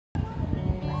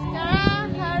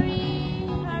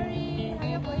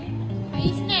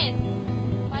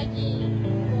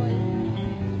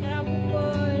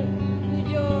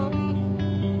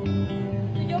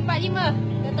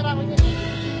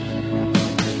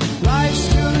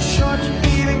short to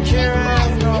even care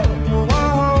at all.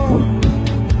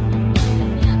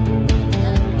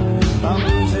 I'm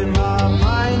losing my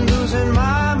mind, losing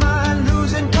my mind,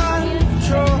 losing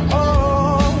control.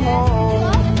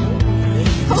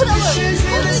 Fishes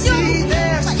in the sea,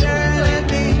 they're staring at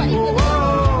me.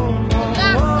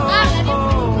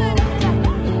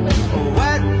 A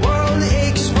wet world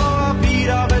aches for a beat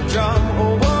of a drum.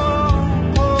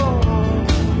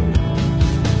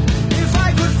 If I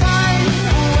could find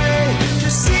a way to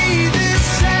see this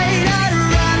shade, I'd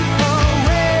run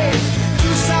away to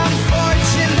some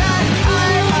fortune that I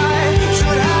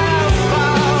should have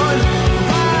found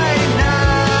by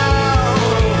now.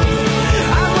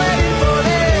 I'm waiting for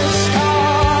this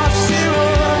cough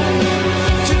syrup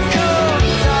to come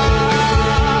down,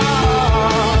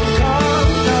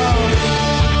 come down.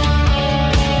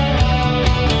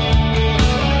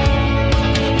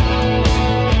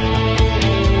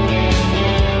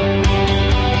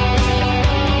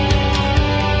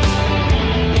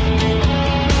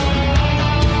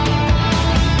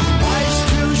 Life's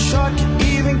too short to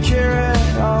even care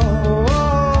at all.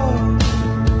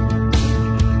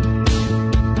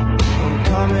 I'm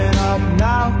coming up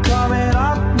now,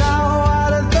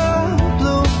 out of the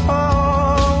blue.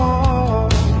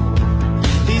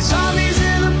 These zombies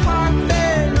in the park,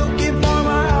 they're looking for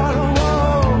my heart.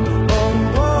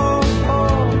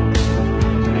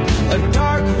 A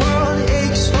dark world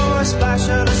aches for a splash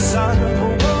of the sun.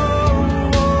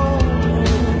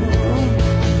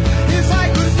 If I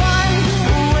could find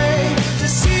a way to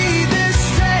see this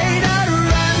straight, I'd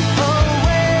run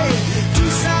away to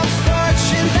some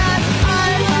fortune that I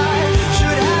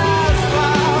should have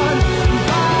found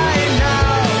by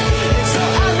now. And so I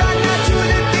run out to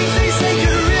the things they say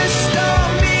could restore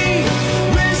me,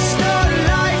 restore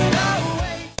life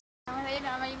away.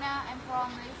 I'm from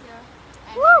Malaysia.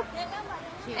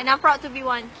 And I'm proud to be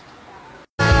one.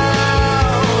 I'm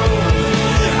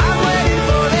waiting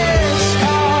for this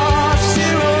cough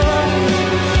syrup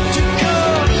to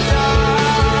come down,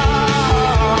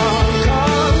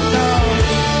 come down.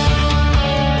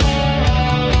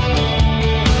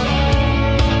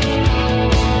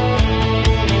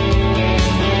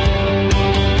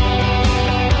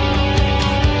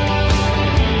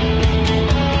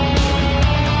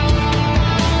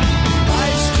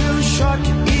 Life's too short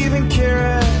to even care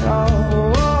at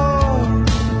all.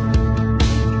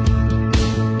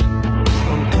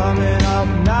 I'm coming up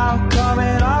now,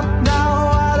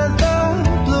 out of the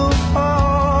blue.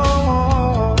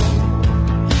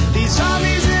 These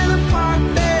zombies in the park,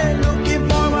 they're looking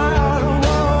for my heart.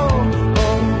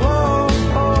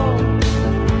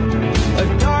 A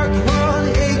dark world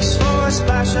aches for a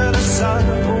splash of the sun.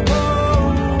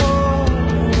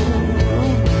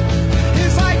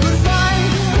 If I could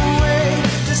find a way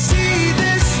to see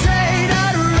this straight,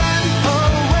 I'd run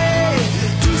away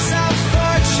to some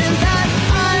fortune that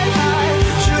I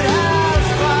should have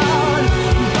found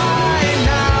by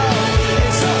now.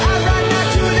 And so I run out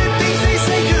to the things they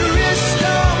say could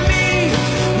restore me,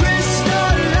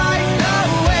 restore life the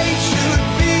way it should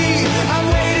be. I'm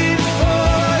waiting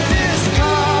for this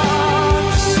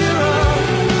cough syrup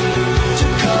to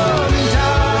come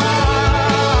down.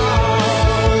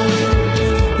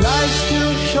 Life's too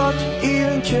short to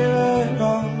even care at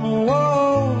all.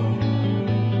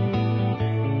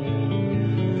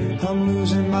 I'm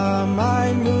losing my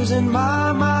mind, losing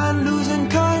my mind, losing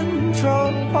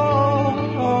control.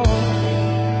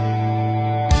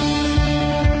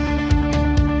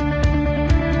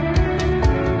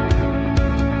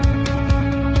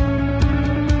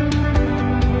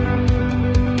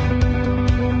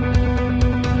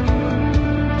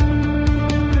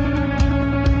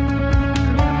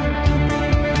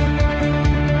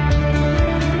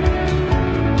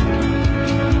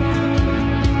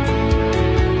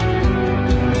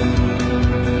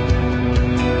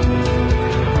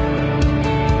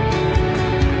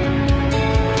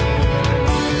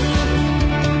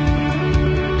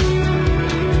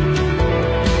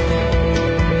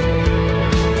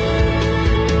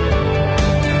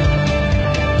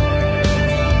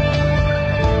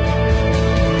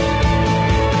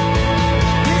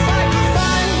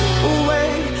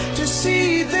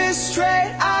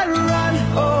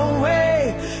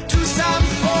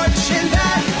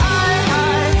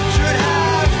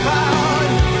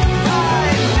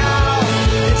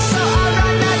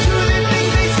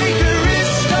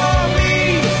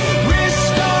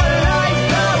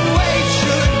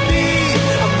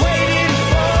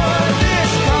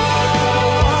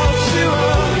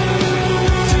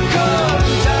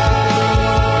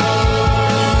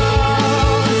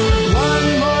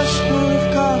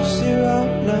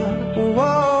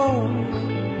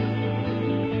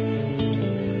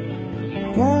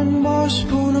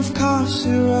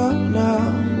 syrup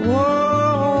now.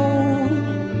 Whoa,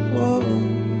 whoa.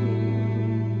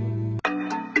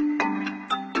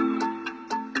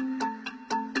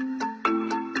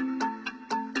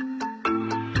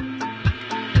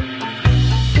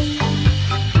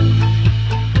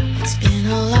 It's been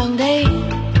a long day.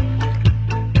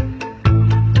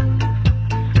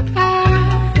 I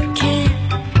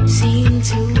can't seem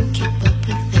to keep up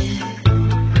with it.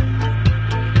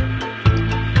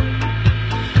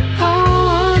 I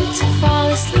want to fall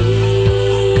asleep,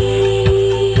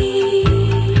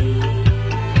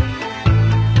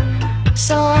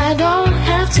 so I don't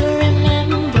have to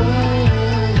remember.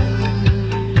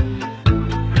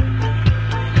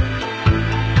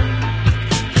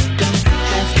 Don't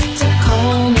have to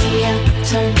call me and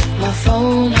turn my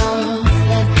phone off.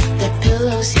 Let the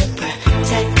pillows here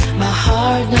protect my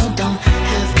heart. No, don't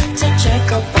have to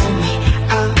check up on me.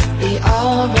 I'll be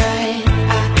alright.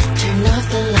 I turn off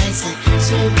the lights and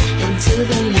swim into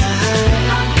the night.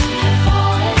 I keep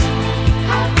falling,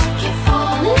 I keep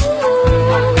falling,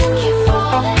 I keep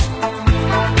falling,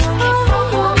 I keep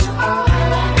falling, I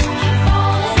keep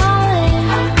falling,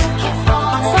 I keep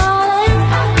falling,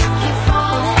 I keep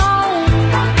falling,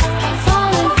 I keep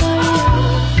falling for you.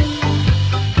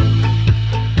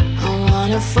 I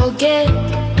wanna forget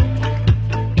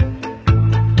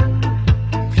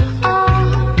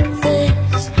all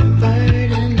this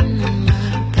burden on my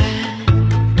back.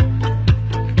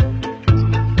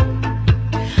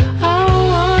 I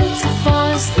want to fall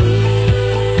asleep,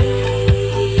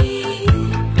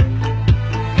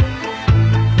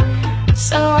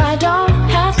 so I don't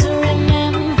have to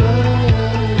remember.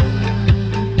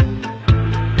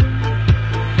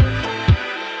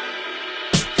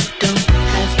 Don't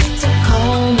have to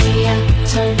call me and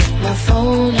turn my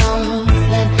phone off.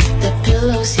 Let the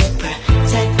pillows here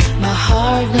protect my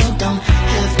heart. No, don't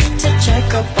have to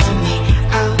check up on me.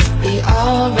 I'll be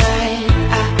alright.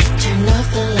 I turn off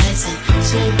the lights and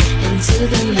swim into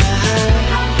the night.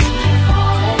 I keep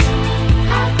falling,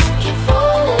 I keep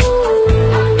falling,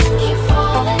 I keep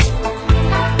falling,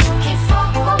 I keep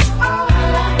falling,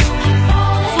 I keep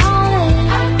falling,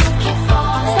 I keep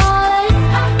falling,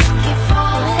 I keep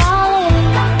falling,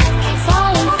 I keep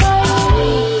falling for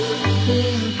you.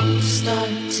 We'll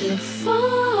start to fall.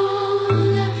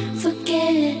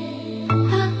 Forget it,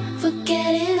 I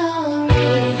forget it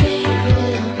already.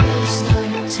 We'll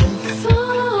start to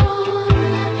fall.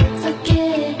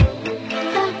 Forget it,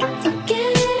 I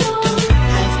forget it all.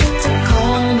 Have to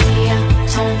call me and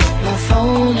turn my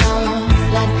phone off.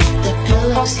 Let the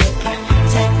pillows here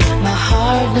protect my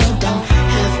heart. No, don't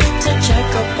have to check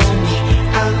up on me.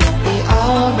 I'll be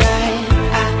alright.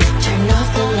 I turn off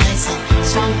the lights and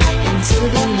swim into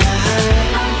the night.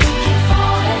 I keep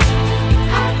falling,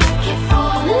 I keep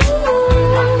falling,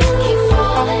 I keep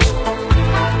falling,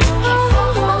 I keep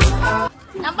falling.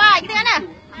 Nampak kita kat mana?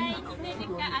 Hai, kita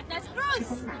dekat atas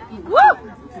cruise. Woo!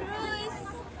 Cruise.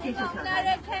 Tengok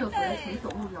menara Canton.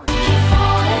 Keep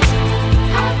falling,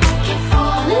 I keep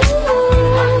falling,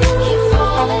 I keep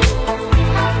falling,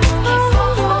 I keep falling,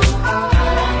 I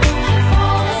keep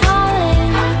falling,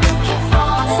 I keep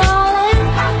falling,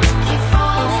 I keep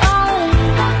falling,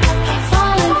 I keep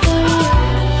falling for you.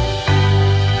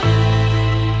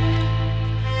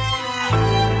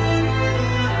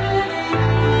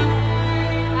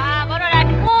 Ah, baru dah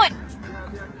ada mood.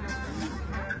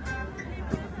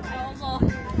 Allah.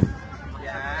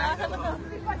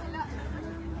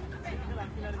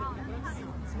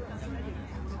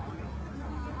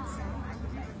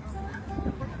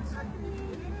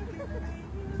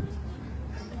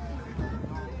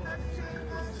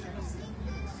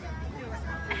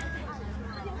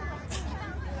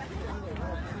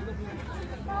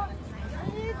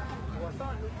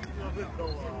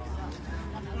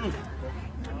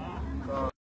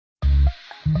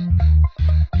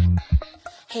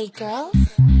 Hey girls,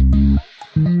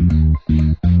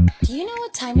 do you know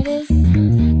what time it is?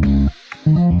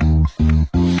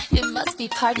 It must be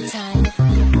party time.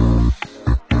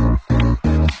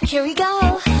 Here we go.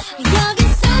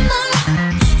 여기서만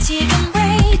지금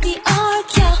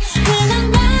radio켜.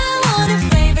 그냥 나오는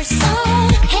favorite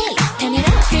song. Hey, turn it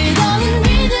up. 뜨거운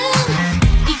rhythm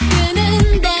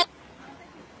이끄는 데.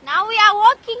 Now we are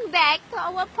walking back to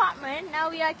our apartment.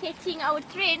 Now we are catching our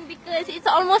train because it's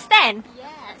almost 10.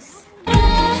 Yes.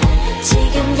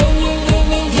 지금 yeah, yeah, yeah,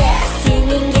 yeah, yeah.